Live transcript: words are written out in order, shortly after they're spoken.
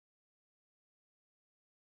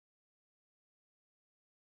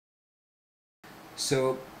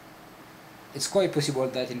So it's quite possible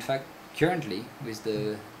that in fact currently with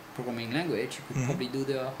the programming language you could probably do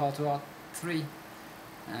the heart-to-heart 3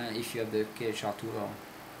 if you have the KHR2 or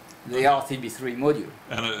the RTB3 module.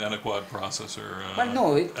 And a quad processor. Well,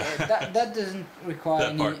 no, that doesn't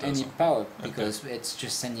require that any power because it's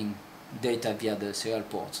just sending data via the serial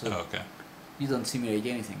port. So okay. you don't simulate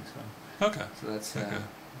anything. So Okay. So that's. Okay.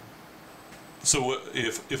 So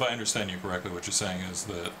if I understand you correctly, what you're saying is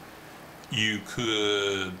that you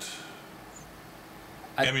could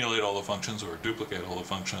emulate all the functions or duplicate all the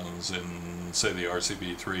functions in, say, the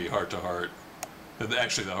RCB3 heart-to-heart,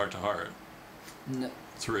 actually the heart-to-heart No.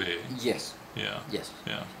 3. Yes. Yeah. Yes.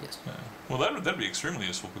 Yeah. Yes. Yeah. Well, that'd be extremely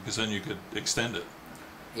useful because then you could extend it.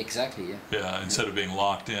 Exactly. Yeah. Yeah. Instead of being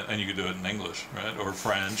locked in, and you could do it in English, right, or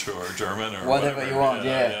French, or German, or whatever you want.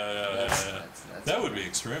 Yeah. That's that would be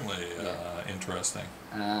extremely interesting.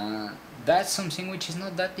 That's something which is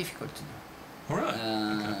not that difficult to do. Oh, really?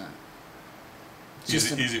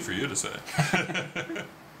 Okay. Easy for you to say.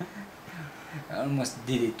 I almost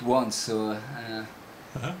did it once, so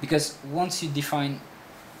because once you define,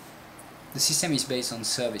 the system is based on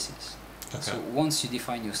services. Okay. So once you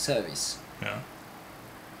define your service, Yeah.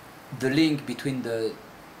 the link between the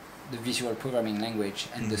visual programming language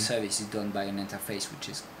and the service is done by an interface which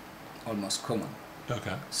is almost common.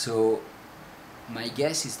 Okay. So my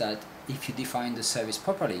guess is that if you define the service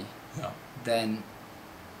properly, then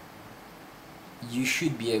you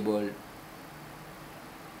should be able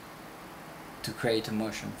to create a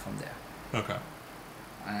motion from there. Okay.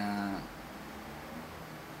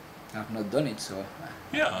 I've not done it, so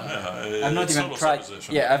I've not even tried.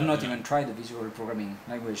 Yeah, I've not yeah. even tried the visual programming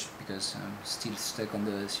language because I'm still stuck on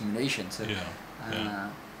the simulation. So,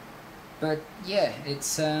 but yeah,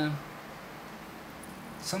 it's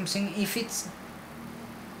something. If it's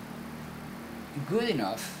good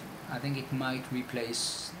enough, I think it might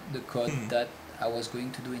replace the code that I was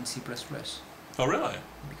going to do in C++. Oh, really?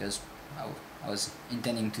 Because I was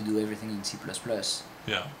intending to do everything in C++.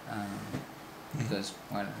 Yeah. Because,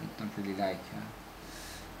 well, I don't really like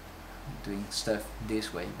doing stuff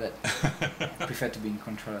this way, but I prefer to be in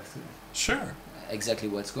control of Sure. exactly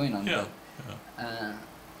what's going on. Yeah.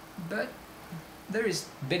 But there is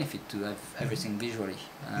benefit to have everything visually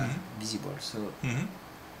visible. So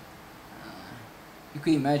you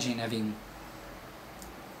could imagine having,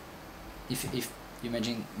 if you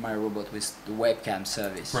imagine my robot with the webcam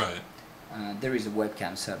service. Right. There is a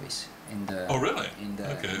webcam service in the. Oh, really? In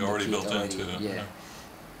the okay, in the already kit built into.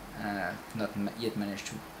 Yeah. Not yet managed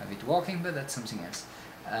to have it working, but that's something else.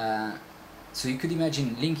 So you could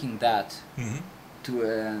imagine linking that to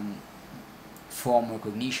a form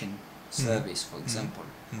recognition service, for example,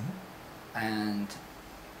 and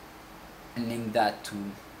link that to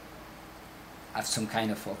have some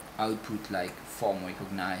kind of output like form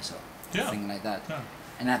recognize or something like that,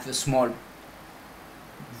 and have a small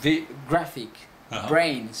graphic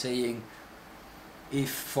brain saying if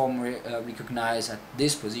form recognize at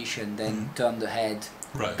this position, then turn the head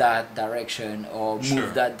that direction or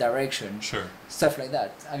move that direction, stuff like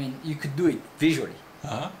that. I mean, you could do it visually,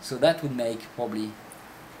 so that would make probably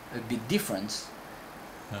a big difference.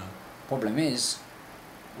 Problem is,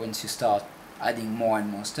 once you start adding more and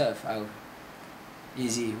more stuff, how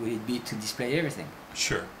easy will it be to display everything?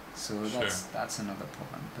 Sure. So that's another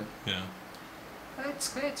problem. But yeah,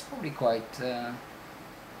 it's probably quite.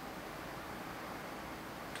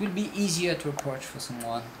 It will be easier to approach for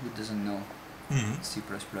someone who doesn't know C++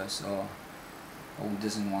 or who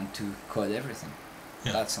doesn't want to code everything.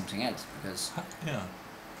 That's something else, because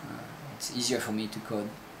it's easier for me to code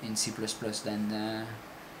in C++ than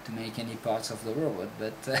to make any parts of the robot.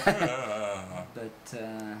 But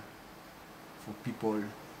for people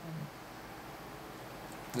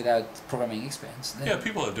without programming experience, then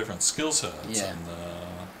people have different skill sets, and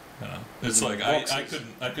it's like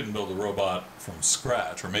I couldn't build a robot from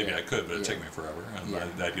scratch, or maybe I could, but it'd take me forever, and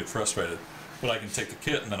I'd get frustrated. But I can take the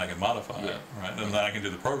kit and then I can modify it, right? And then I can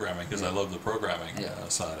do the programming because I love the programming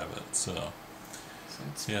side of it. So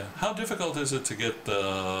it's how difficult is it to get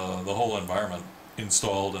the whole environment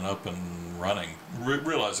installed and up and running,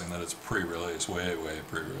 realizing that it's pre-release, way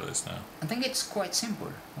pre-release now? I think it's quite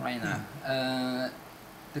simple right now.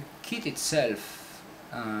 The kit itself,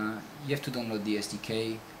 you have to download the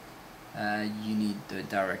SDK. You need the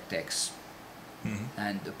DirectX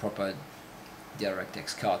and the proper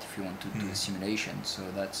DirectX card if you want to do a simulation. So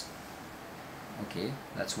that's okay.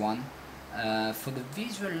 That's one. For the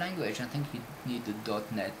visual language, I think you need the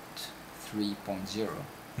 .NET 3.0,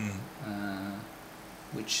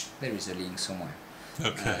 which there is a link somewhere to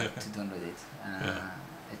download it.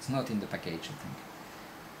 It's not in the package, I think.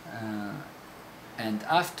 And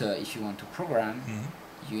after, if you want to program,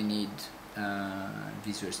 you need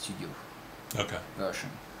Visual Studio version.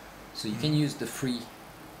 So you can use the free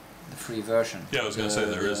version. Yeah, I was going to say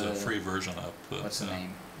there is a free version up. What's the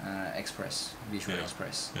name? Express, Visual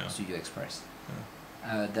Express, Studio Express.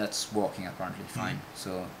 Yeah. That's working apparently fine.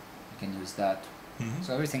 So you can use that.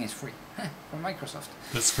 So everything is free from Microsoft.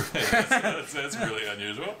 That's great. That's really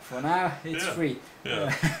unusual. For now, it's free.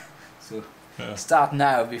 Yeah. So start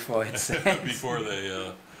now before it's before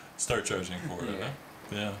they start charging for it. Huh?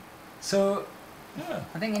 Yeah. So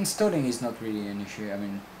I think installing is not really an issue. I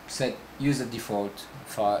mean, use the default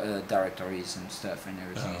directories and stuff, and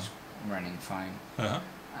everything is running fine.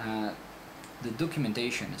 The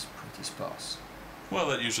documentation is pretty sparse. Well,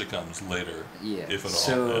 that usually comes later, if at all.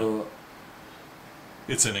 So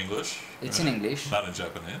it's in English. It's in English. Not in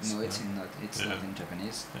Japanese. No, it's not. It's not in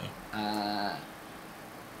Japanese.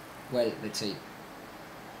 Well, let's say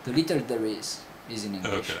the little there is in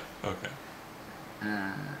English. Okay.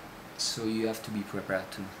 So you have to be prepared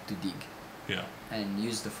to dig. Yeah. And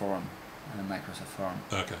use the forum, Microsoft forum.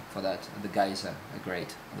 Okay. For that, the guys are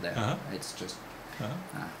great over there. It's just.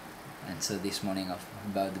 And so this morning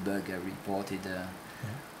about the bug I reported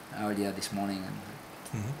earlier this morning,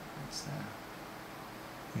 and it's.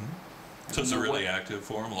 So it's a really active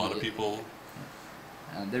forum. A lot of people.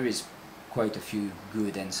 There is quite a few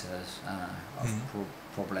good answers of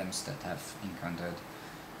problems that I've encountered,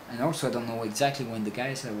 and also I don't know exactly when the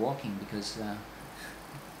guys are working, because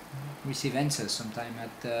receive answers sometime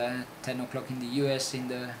at 10 o'clock in the US, in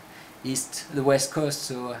the West Coast.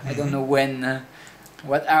 So I don't know when.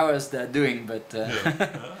 What hours they're doing, but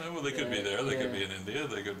well, they could be there. They could be in India.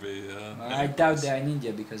 They could be. I doubt they're in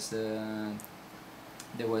India, because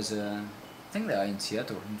there was I think they are in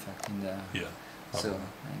Seattle, in fact, in the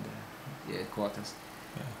in the headquarters.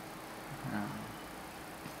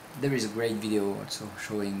 There is a great video also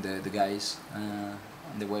showing the guys on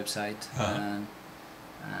the website.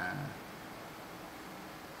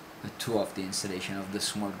 A tour of the installation of the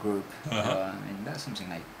small group. And that's something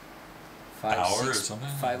like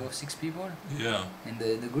 5 or 6 people in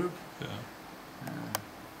the group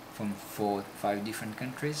from 4 or 5 different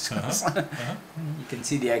countries. You can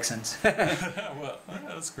see the accents. Well,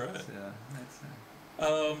 that's great.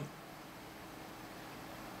 So,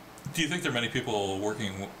 do you think there are many people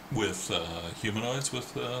working with humanoids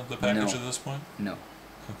with the package at this point? No.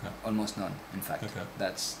 Okay. Almost none, in fact. Okay.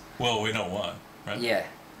 That's. Well, we know one, right? Yeah.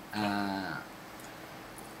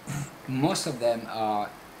 Most of them are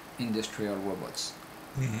industrial robots.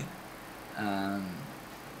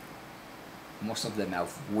 Most of them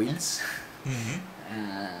have wheels,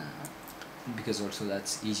 because also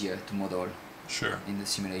that's easier to model in the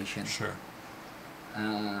simulation.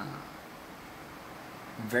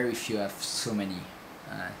 Very few have so many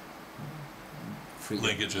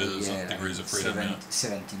linkages and degrees of freedom.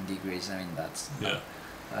 17 degrees. I mean, that's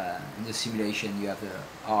in the simulation you have the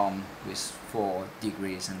arm with 4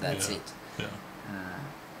 degrees, and that's it.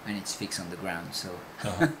 And it's fixed on the ground, so, so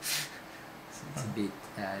it's a bit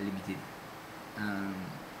limited.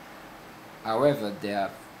 However, they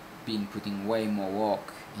have been putting way more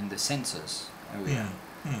work in the sensors area,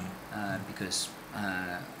 because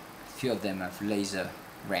few of them have laser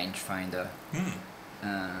rangefinder,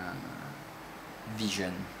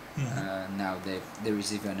 vision. Now there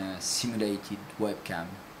is even a simulated webcam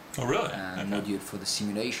module for the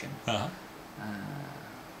simulation.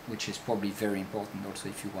 Which is probably very important also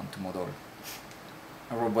if you want to model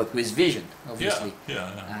a robot with vision, obviously.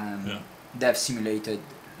 They have simulated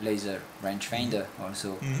laser rangefinder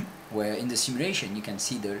also, where in the simulation you can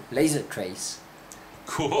see the laser trace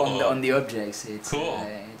on the objects. It's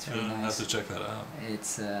it's really nice. I have to check that out.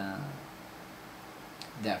 It's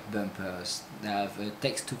they have bumpers. They have a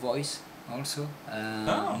text to voice also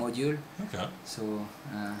module. Okay. So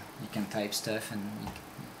you can type stuff, and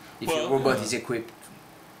if your robot is equipped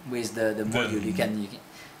with the module, you can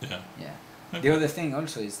Okay. The other thing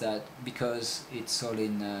also is that because it's all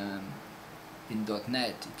in .NET,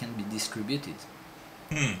 it can be distributed.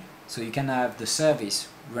 So you can have the service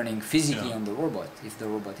running physically on the robot if the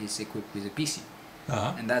robot is equipped with a PC.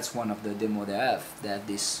 And that's one of the demo they have. They have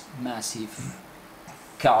this massive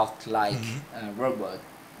cart-like robot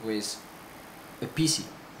with a PC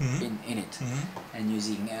in it, and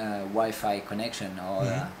using a Wi-Fi connection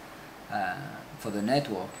or for the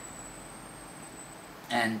network.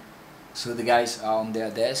 And so the guys are on their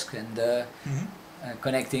desk and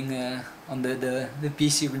connecting on the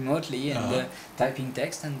PC remotely and typing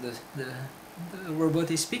text, and the robot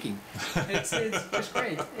is speaking. It's just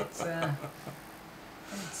great. It's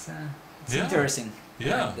interesting.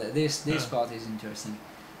 This part is interesting.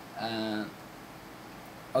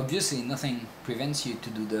 obviously nothing prevents you to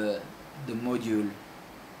do the module,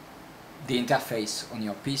 the interface on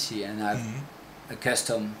your PC and have a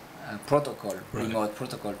custom protocol, remote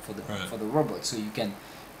protocol for the robot. So you can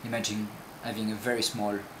imagine having a very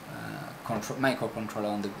small microcontroller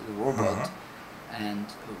on the robot and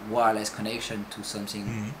a wireless connection to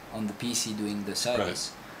something on the PC doing the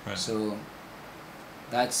service. So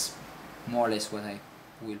that's more or less what I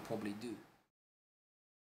will probably do.